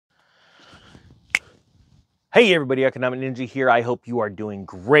Hey everybody, Economic Ninja here. I hope you are doing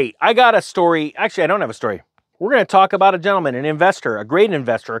great. I got a story. Actually, I don't have a story. We're going to talk about a gentleman, an investor, a great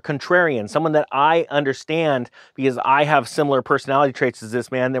investor, a contrarian, someone that I understand because I have similar personality traits as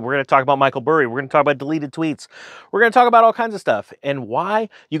this man. Then we're going to talk about Michael Burry. We're going to talk about deleted tweets. We're going to talk about all kinds of stuff and why.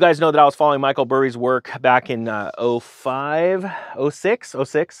 You guys know that I was following Michael Burry's work back in 05, 06.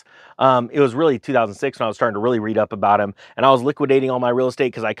 It was really 2006 when I was starting to really read up about him, and I was liquidating all my real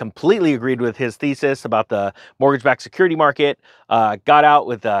estate because I completely agreed with his thesis about the mortgage-backed security market. Got out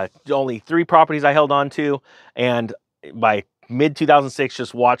with only 3 properties I held on to, and by mid 2006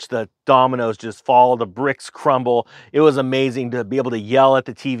 just watched the dominoes just fall, the bricks crumble. It was amazing to be able to yell at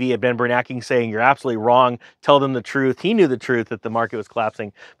the TV at Ben Bernanke saying, "You're absolutely wrong, tell them the truth." He knew the truth that the market was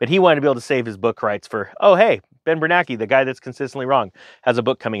collapsing, but he wanted to be able to save his book rights for, oh hey, Ben Bernanke, the guy that's consistently wrong, has a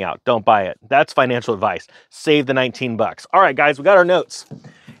book coming out. Don't buy it. That's financial advice. Save the 19 bucks. All right, guys, we got our notes.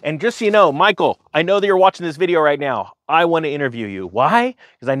 And just so you know, Michael, I know that you're watching this video right now. I want to interview you. Why?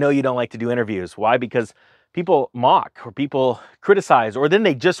 Because I know you don't like to do interviews. Why? Because people mock or people criticize, or then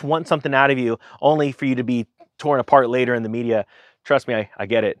they just want something out of you only for you to be torn apart later in the media. Trust me, I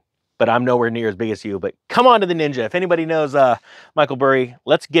get it, but I'm nowhere near as big as you. But come on to the Ninja. If anybody knows Michael Burry,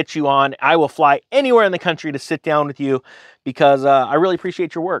 let's get you on. I will fly anywhere in the country to sit down with you because I really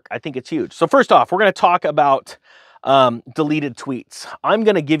appreciate your work. I think it's huge. So first off, we're going to talk about deleted tweets. I'm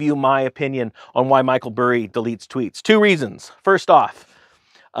going to give you my opinion on why Michael Burry deletes tweets. 2 reasons. First off,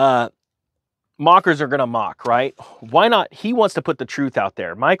 mockers are going to mock, right? Why not? He wants to put the truth out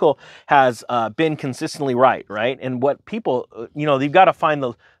there. Michael has been consistently right? And what people, you've got to find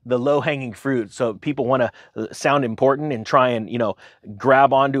the low-hanging fruit. So people want to sound important and try and,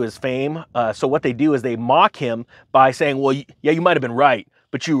 grab onto his fame. So what they do is they mock him by saying, well, yeah, you might have been right,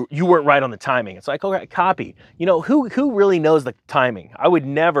 but you weren't right on the timing. It's like, okay, copy. Who really knows the timing? I would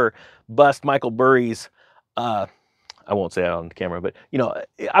never bust Michael Burry's, I won't say that on the camera, but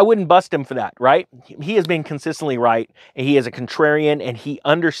I wouldn't bust him for that, right? He has been consistently right, and he is a contrarian, and he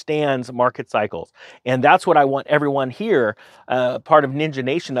understands market cycles. And that's what I want everyone here, part of Ninja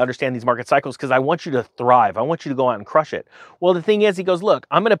Nation, to understand these market cycles, because I want you to thrive. I want you to go out and crush it. Well, the thing is, he goes, look,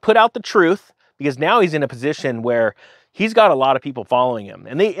 I'm going to put out the truth, because now he's in a position where he's got a lot of people following him,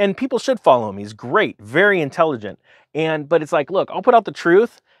 and people should follow him. He's great, very intelligent. But it's like, look, I'll put out the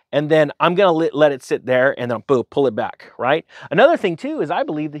truth, and then I'm going to let it sit there and then boom, pull it back, right? Another thing too is I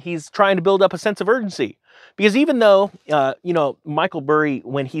believe that he's trying to build up a sense of urgency, because even though, Michael Burry,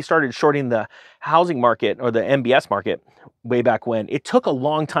 when he started shorting the housing market or the MBS market way back when, it took a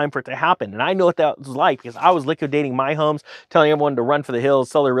long time for it to happen. And I know what that was like because I was liquidating my homes, telling everyone to run for the hills,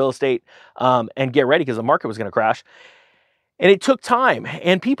 sell their real estate, and get ready because the market was going to crash. And it took time,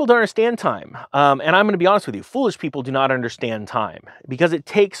 and people don't understand time. And I'm going to be honest with you, foolish people do not understand time because it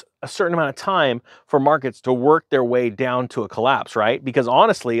takes a certain amount of time for markets to work their way down to a collapse, right? Because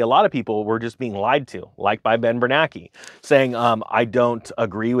honestly, a lot of people were just being lied to, like by Ben Bernanke, saying, I don't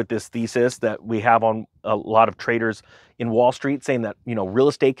agree with this thesis that we have on a lot of traders in Wall Street saying that, real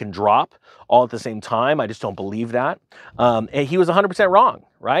estate can drop all at the same time. I just don't believe that. And he was 100% wrong,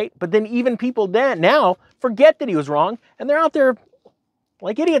 right? But then even people now forget that he was wrong, and they're out there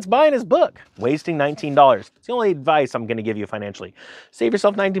like idiots buying his book, wasting $19. It's the only advice I'm going to give you financially. Save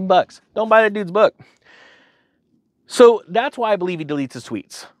yourself 19 bucks. Don't buy that dude's book. So that's why I believe he deletes his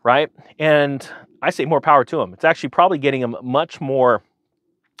tweets, right? And I say more power to him. It's actually probably getting him much more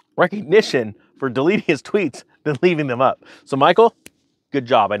recognition for deleting his tweets than leaving them up. So Michael, good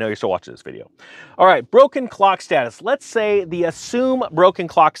job. I know you're still watching this video. All right, broken clock status. Let's say the assume broken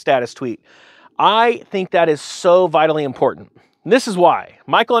clock status tweet. I think that is so vitally important. And this is why.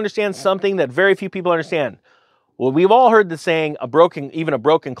 Michael understands something that very few people understand. Well, we've all heard the saying, even a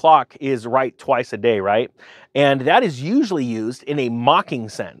broken clock is right twice a day, right? And that is usually used in a mocking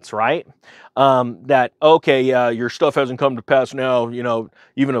sense, right? That, okay, yeah, your stuff hasn't come to pass now,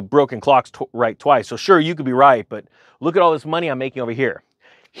 even a broken clock's right twice. So sure, you could be right, but look at all this money I'm making over here.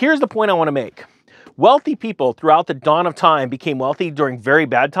 Here's the point I want to make. Wealthy people throughout the dawn of time became wealthy during very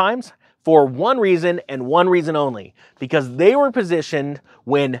bad times for one reason and one reason only, because they were positioned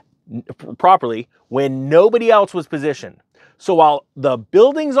properly when nobody else was positioned. So while the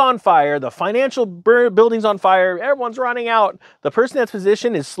building's on fire, the financial building's on fire, everyone's running out, the person that's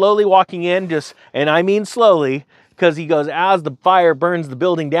positioned is slowly walking in, and I mean slowly, because he goes, as the fire burns the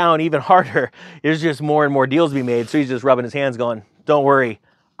building down even harder, there's just more and more deals to be made. So he's just rubbing his hands going, don't worry,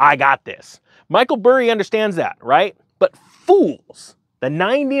 I got this. Michael Burry understands that, right? But fools, the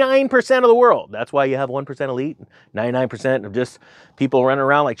 99% of the world, that's why you have 1% elite, 99% of just people running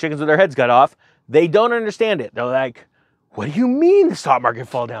around like chickens with their heads cut off. They don't understand it. They're like, What do you mean the stock market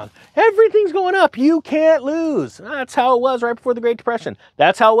fall down? Everything's going up. You can't lose. That's how it was right before the Great Depression.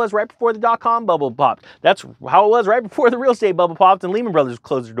 That's how it was right before the dot-com bubble popped. That's how it was right before the real estate bubble popped and Lehman Brothers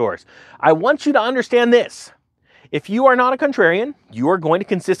closed their doors. I want you to understand this. If you are not a contrarian, you are going to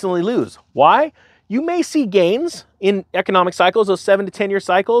consistently lose. Why? You may see gains in economic cycles, those 7 to 10 year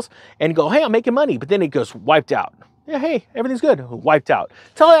cycles, and go, hey, I'm making money, but then it goes wiped out. Yeah, hey, everything's good, wiped out.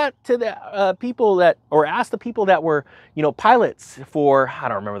 Tell that to the people that, or ask the people that were, pilots for, I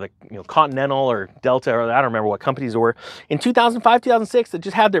don't remember the, Continental or Delta, or I don't remember what companies were, in 2005, 2006, that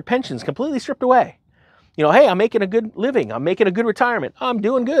just had their pensions completely stripped away. Hey, I'm making a good living. I'm making a good retirement. I'm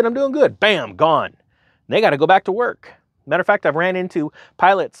doing good. I'm doing good. Bam, gone. And they got to go back to work. Matter of fact, I've ran into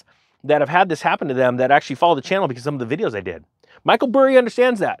pilots that have had this happen to them that actually follow the channel because of some of the videos I did. Michael Burry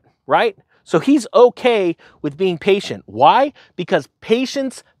understands that, right? So he's okay with being patient. Why? Because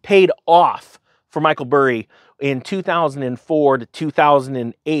patience paid off for Michael Burry in 2004 to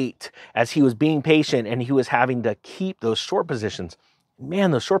 2008 as he was being patient and he was having to keep those short positions.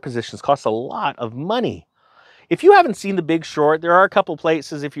 Man, those short positions cost a lot of money. If you haven't seen The Big Short, there are a couple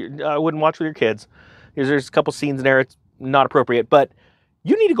places, if you wouldn't watch with your kids, there's a couple scenes in there, it's not appropriate, but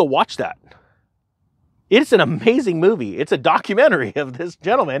you need to go watch that. It's an amazing movie. It's a documentary of this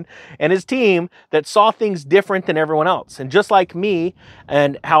gentleman and his team that saw things different than everyone else. And just like me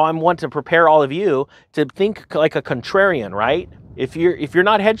and how I want to prepare all of you to think like a contrarian, right? If you're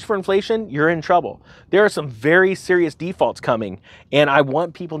not hedged for inflation, you're in trouble. There are some very serious defaults coming, and I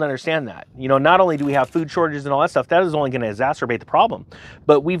want people to understand that. Not only do we have food shortages and all that stuff, that is only going to exacerbate the problem,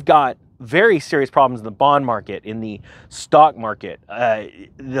 but we've got very serious problems in the bond market, in the stock market.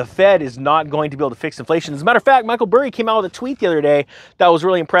 The Fed is not going to be able to fix inflation. As a matter of fact, Michael Burry came out with a tweet the other day that was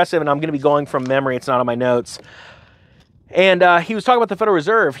really impressive, and I'm going to be going from memory. It's not on my notes. And he was talking about the Federal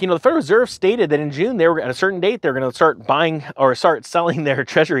Reserve. The Federal Reserve stated that in June, they were at a certain date, they're going to start buying or start selling their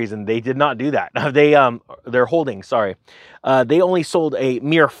treasuries, and they did not do that. They're holding, sorry. They only sold a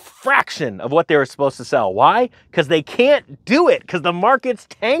mere fraction of what they were supposed to sell. Why? Because they can't do it, because the market's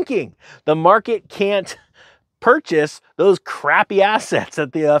tanking. The market can't purchase those crappy assets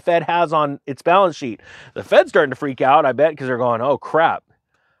that the Fed has on its balance sheet. The Fed's starting to freak out, I bet, because they're going, oh, crap.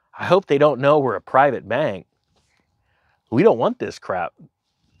 I hope they don't know we're a private bank. We don't want this crap,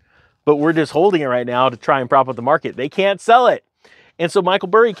 but we're just holding it right now to try and prop up the market. They can't sell it. And so Michael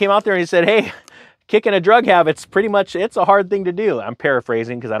Burry came out there and he said, hey, kicking a drug habit's pretty much, it's a hard thing to do. I'm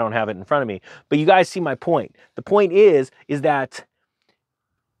paraphrasing because I don't have it in front of me, but you guys see my point. The point is that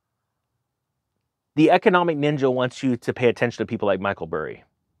the economic ninja wants you to pay attention to people like Michael Burry.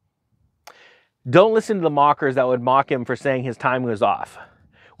 Don't listen to the mockers that would mock him for saying his time was off.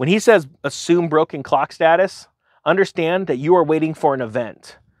 When he says assume broken clock status, understand that you are waiting for an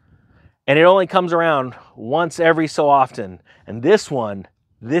event. And it only comes around once every so often. And this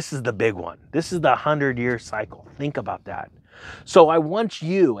is the big one. This is the 100-year cycle. Think about that. So I want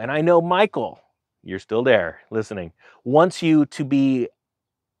you, and I know Michael, you're still there listening, wants you to be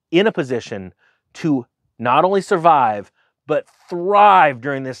in a position to not only survive, but thrive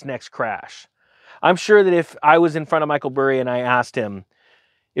during this next crash. I'm sure that if I was in front of Michael Burry and I asked him,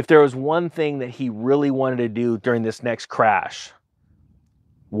 if there was one thing that he really wanted to do during this next crash,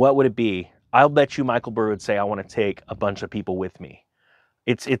 what would it be? I'll bet you Michael Burry would say, I want to take a bunch of people with me.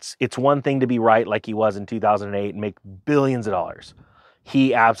 It's one thing to be right like he was in 2008 and make billions of dollars.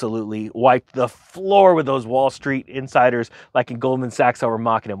 He absolutely wiped the floor with those Wall Street insiders like in Goldman Sachs that were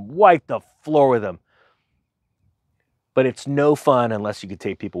mocking him. Wiped the floor with them. But it's no fun unless you could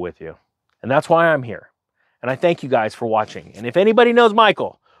take people with you. And that's why I'm here. And I thank you guys for watching. And if anybody knows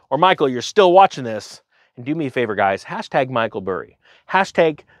Michael, or Michael, you're still watching this, and do me a favor, guys, hashtag Michael Burry.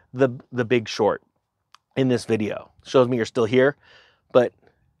 Hashtag the Big Short in this video. Shows me you're still here, but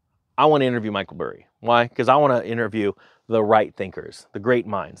I want to interview Michael Burry. Why? Because I want to interview the right thinkers, the great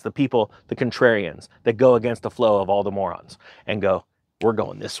minds, the people, the contrarians that go against the flow of all the morons and go, we're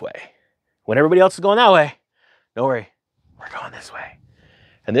going this way. When everybody else is going that way, don't worry, we're going this way.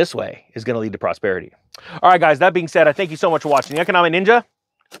 And this way is going to lead to prosperity. All right, guys, that being said, I thank you so much for watching. The Economic Ninja,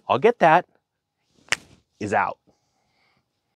 I'll get that, is out.